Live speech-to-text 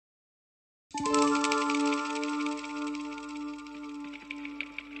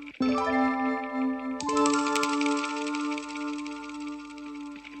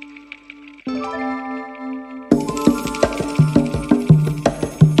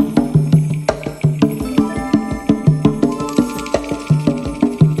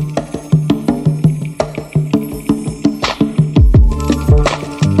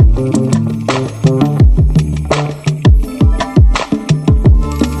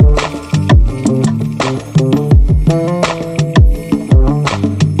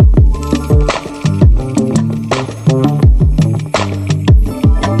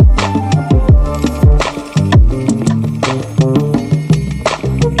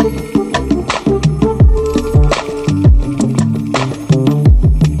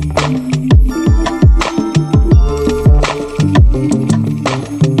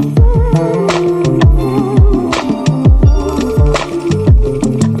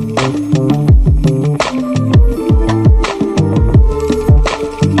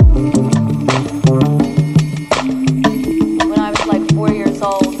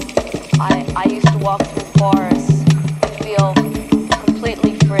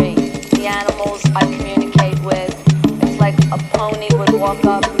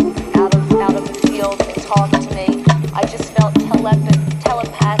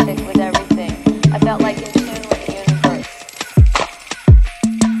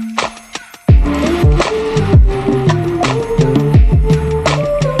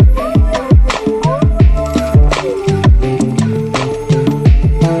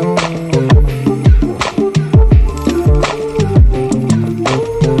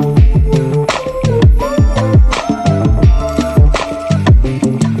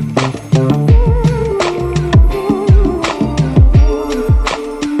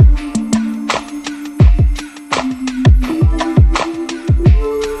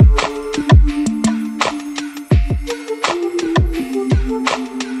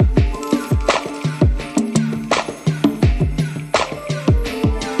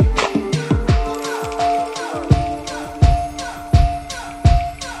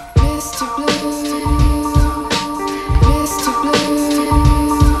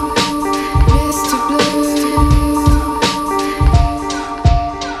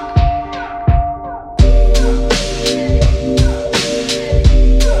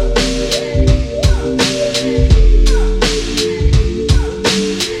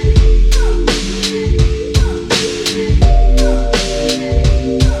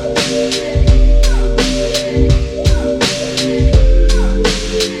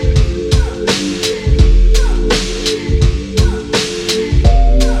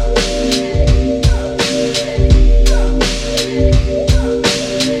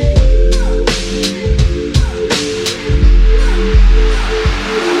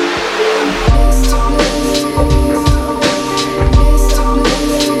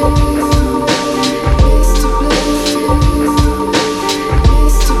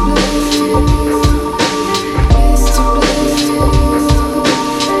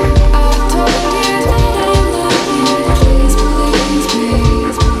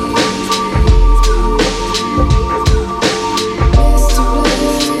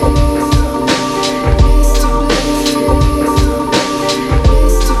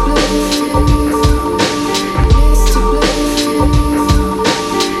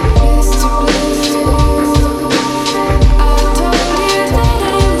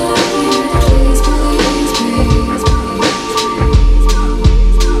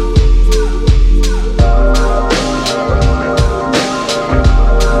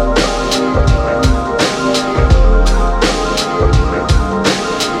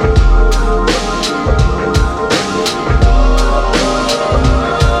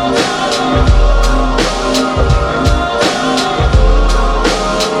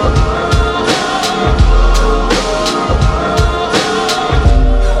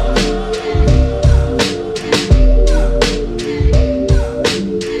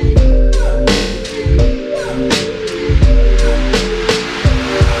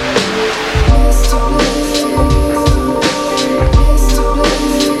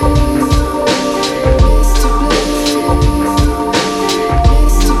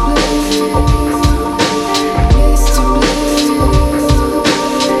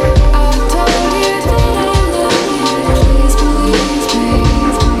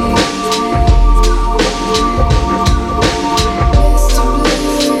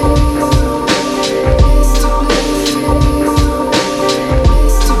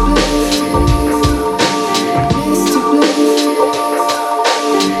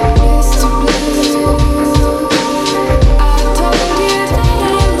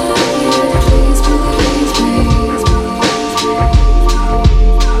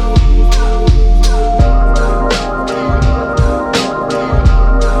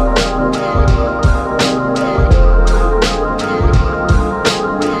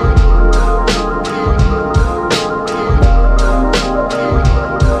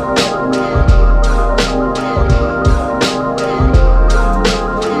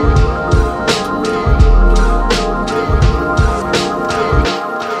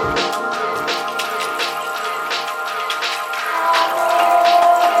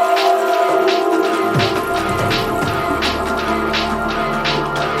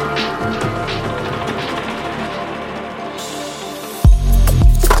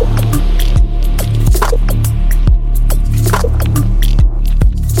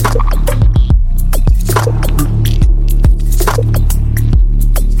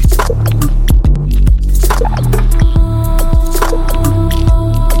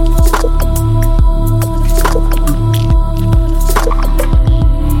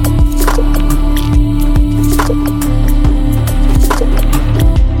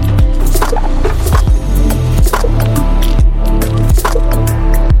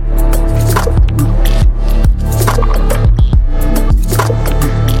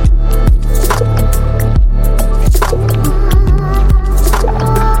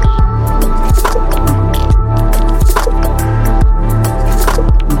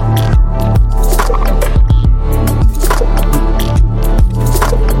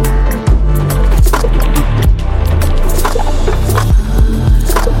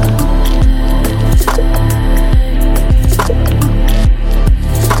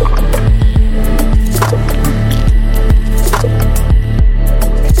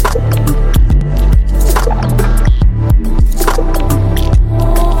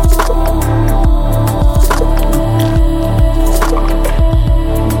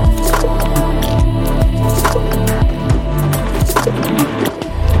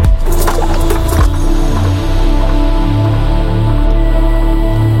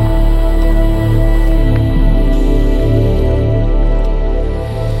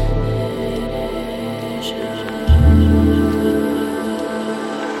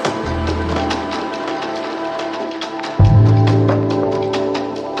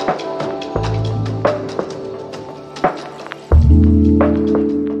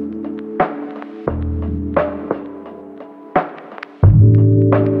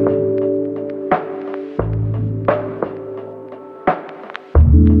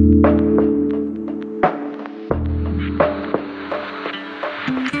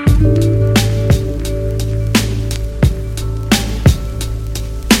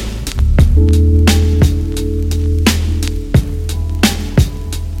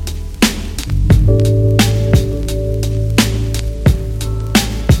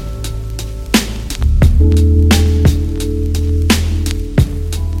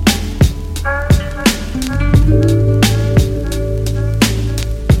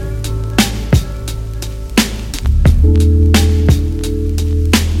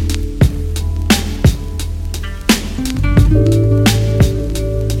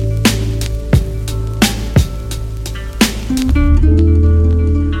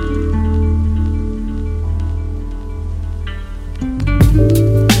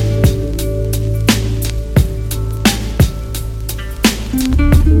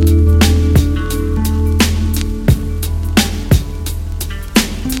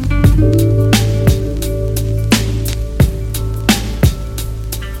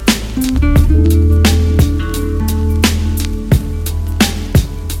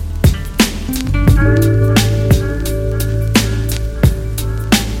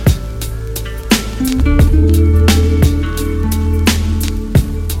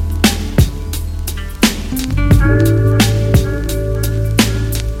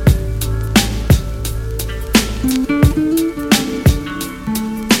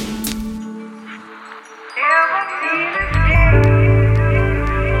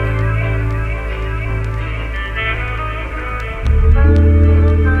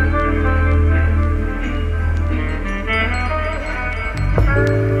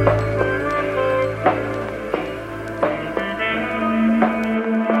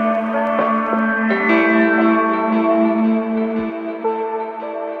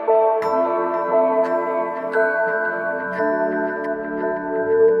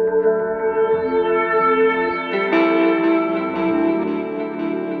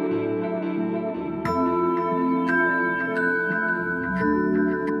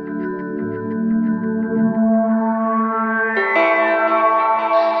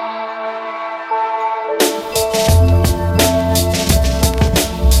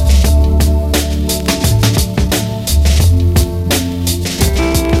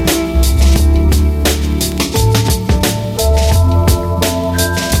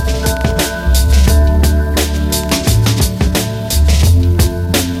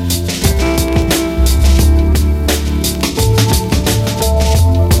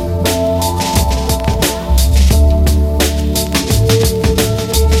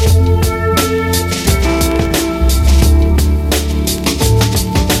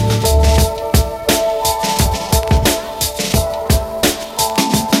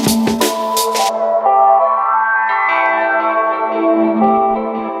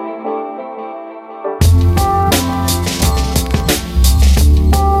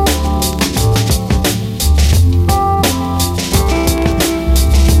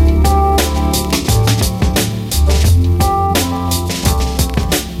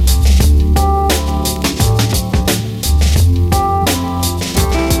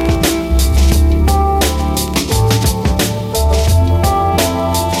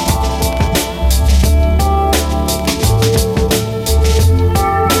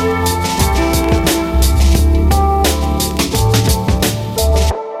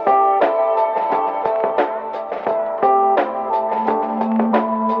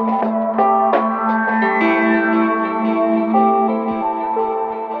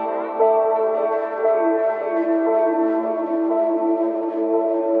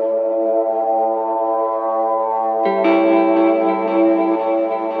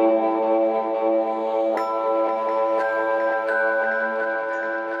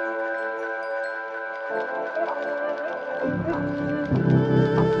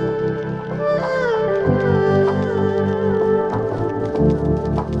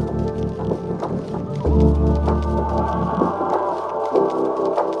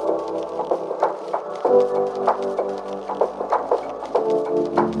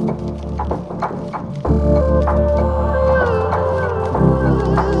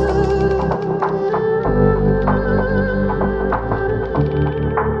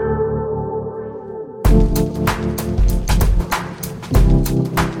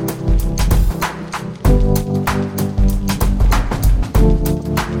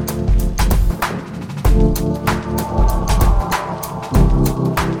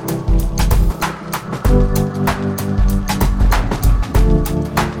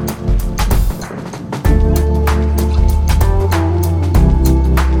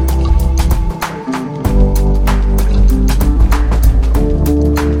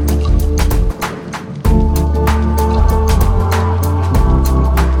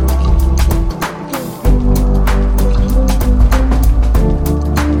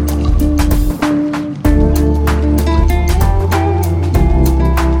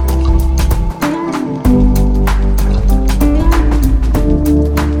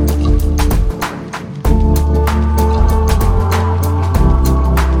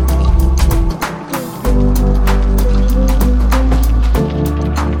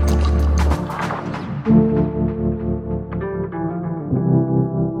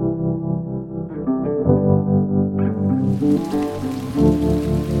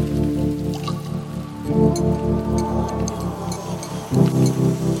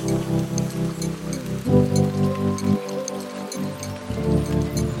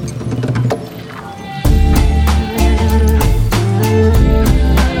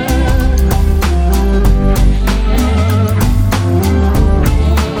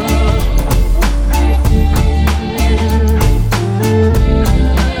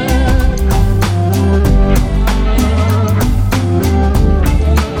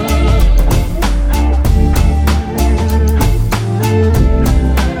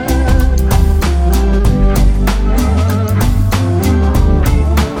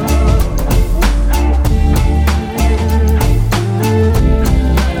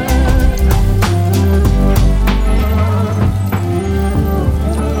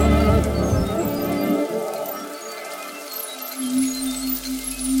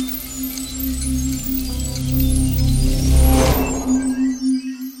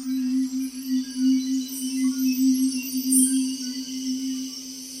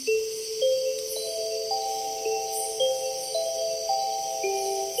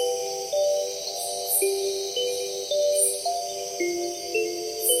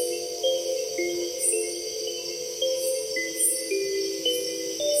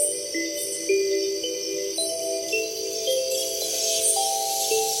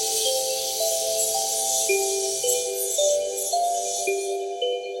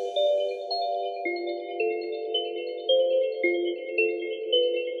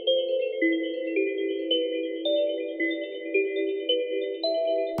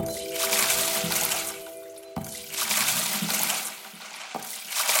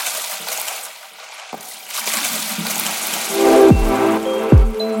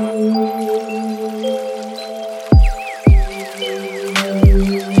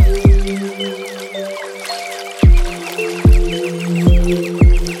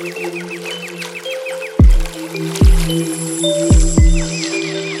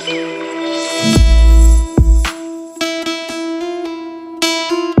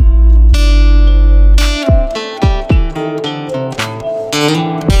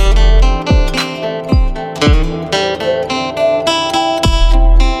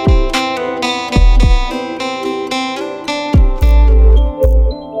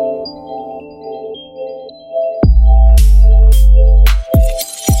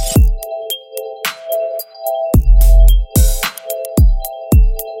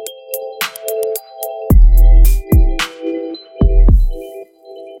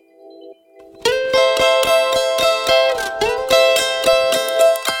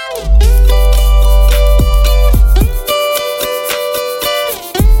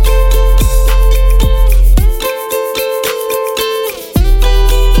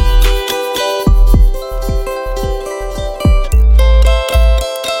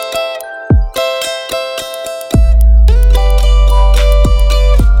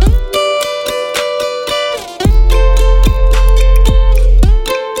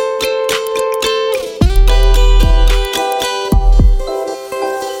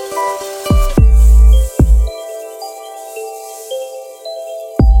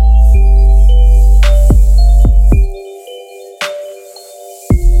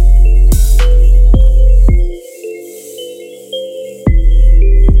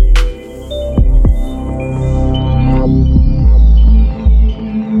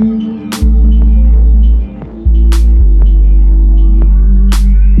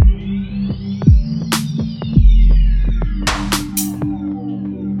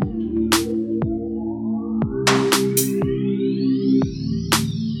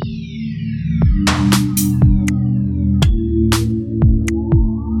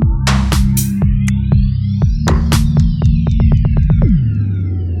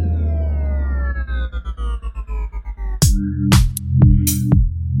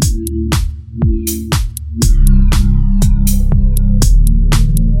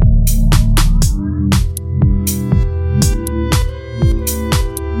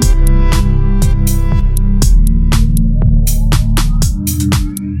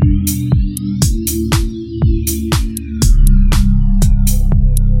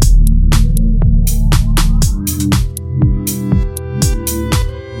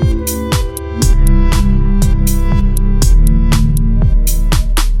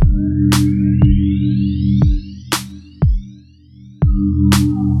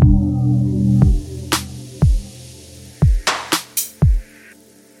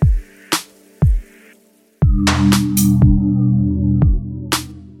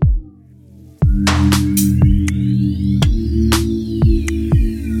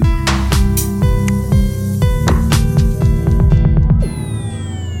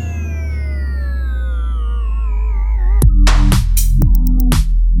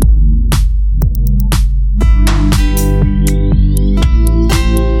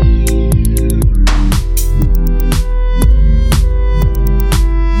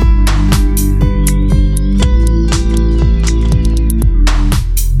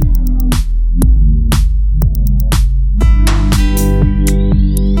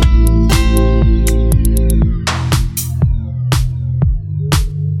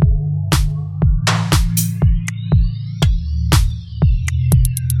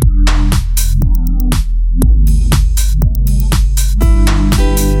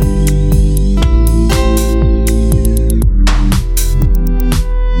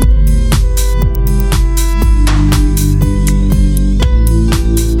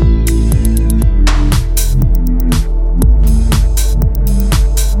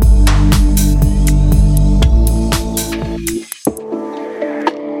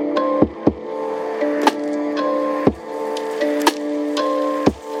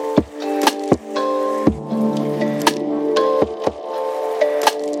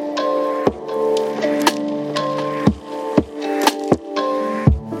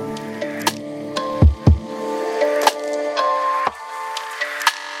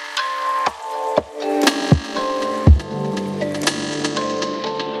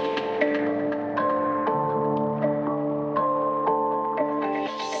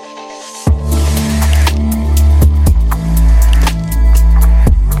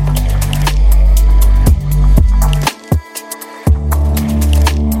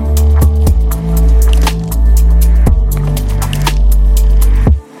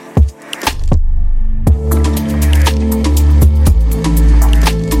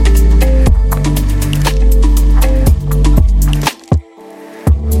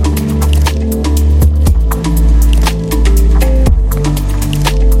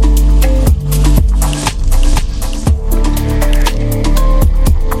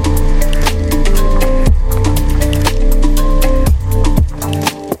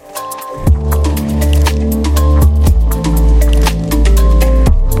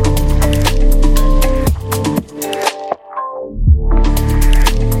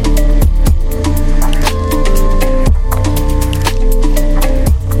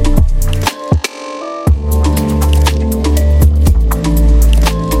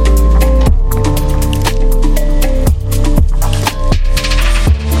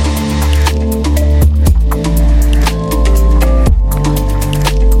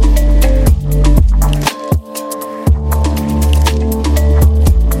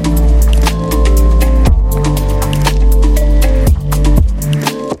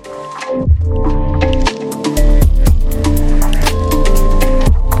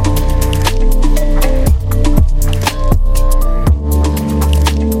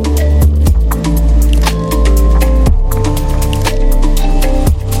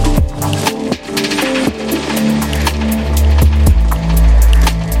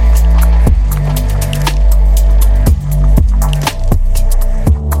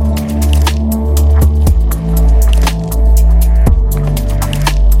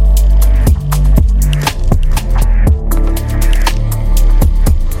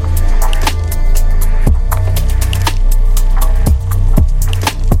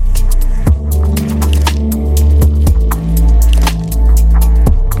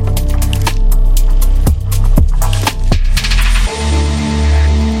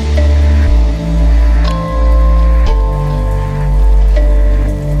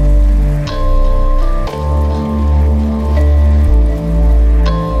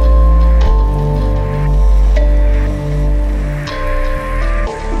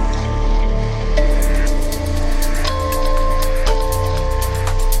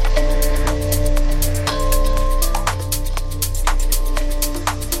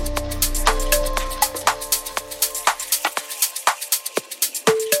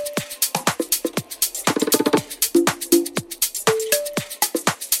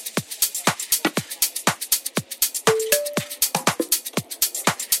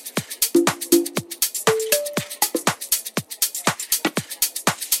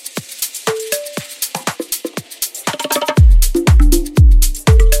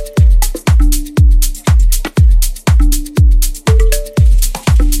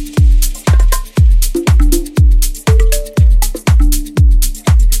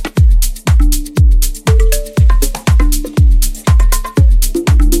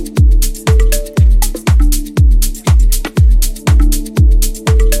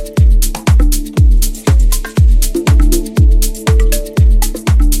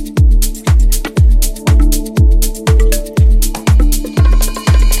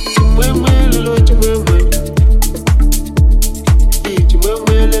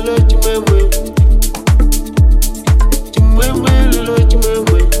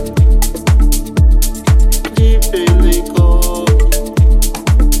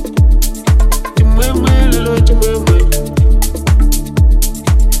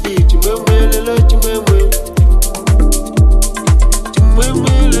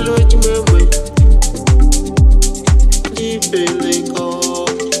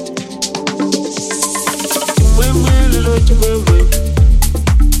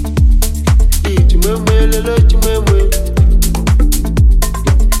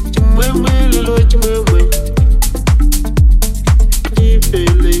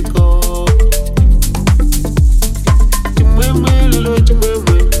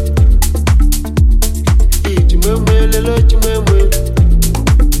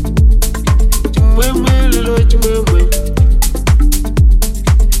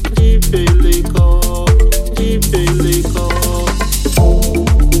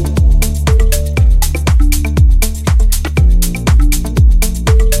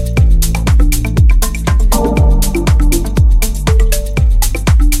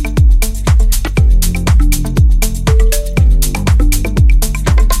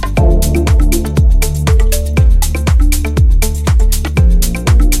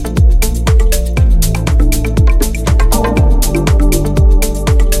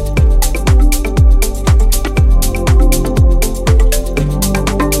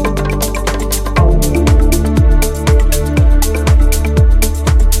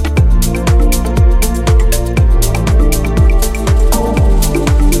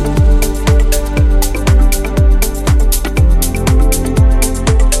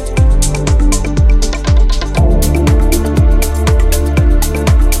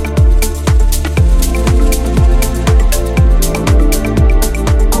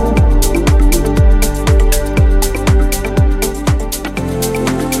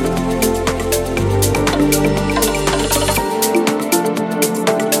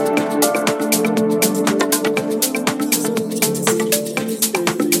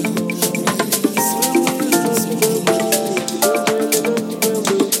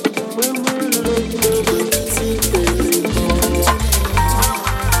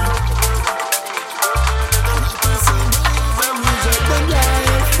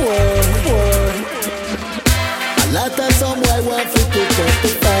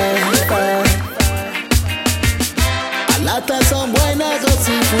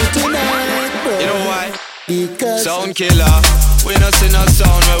Sound killer, we not see no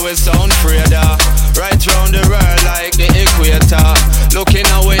sound where we sound fraider. Right round the world like the equator. Looking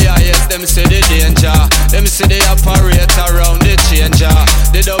away, yes, them see the danger. Them see the operator around the changer.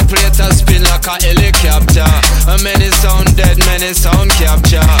 The dubplater spin like a helicopter. A many sound dead, many sound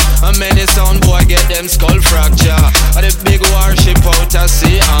capture. A many sound boy get them skull fracture. A the big warship out a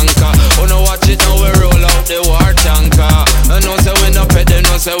sea anchor. Oh no watch it now we roll out the war tanker. No say we no pet them,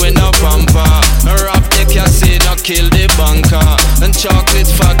 no say we no pamper. No rap the casino, kill the banker. And chocolate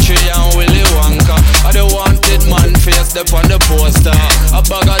factory and Willy Wonka. I the wanted man face up on the poster. A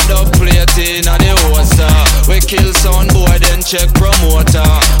bag of dub plate in a the holster. We kill sound boy then check promoter.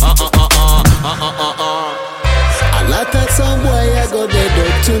 A lot of some boy I go dead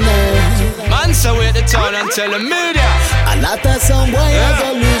up tonight. Man say we at the town and tell the media. A lot of some boy I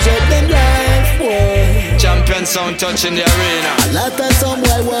go lose up them life, boy. Champion sound touching the arena. A lot of some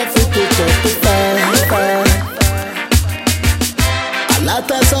boy want to put up the fight. A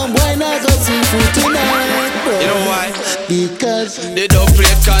lot of some boy not go see food tonight, boy. You know why? Because the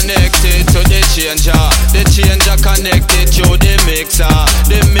dubplate connected to the changer. The changer connected to the mixer.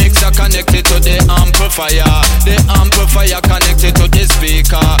 The mixer connected to the amplifier. The amplifier connected to the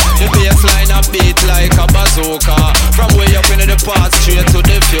speaker. The bassline a beat like a bazooka. From way up into the past straight to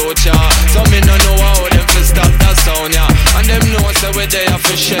the future. So me no know how them fi stop that sound, yeah. And them know say we there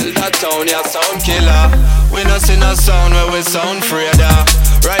for shell that town, yeah. Sound killer, we no see no sound where we sound fraider.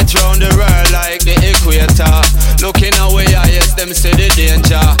 Right round the world like the equator. Looking away, yes, them see the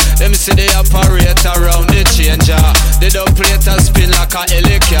danger. Them see the operator around the changer. The dubplater spin like a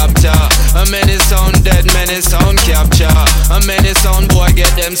helicopter. A many sound dead, many sound capture. A many sound boy get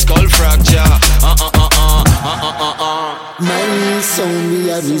them skull fracture. my sound,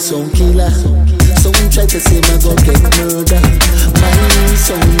 we are the sound killer. Some try to say my go get murder. My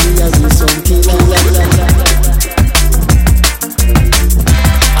sound,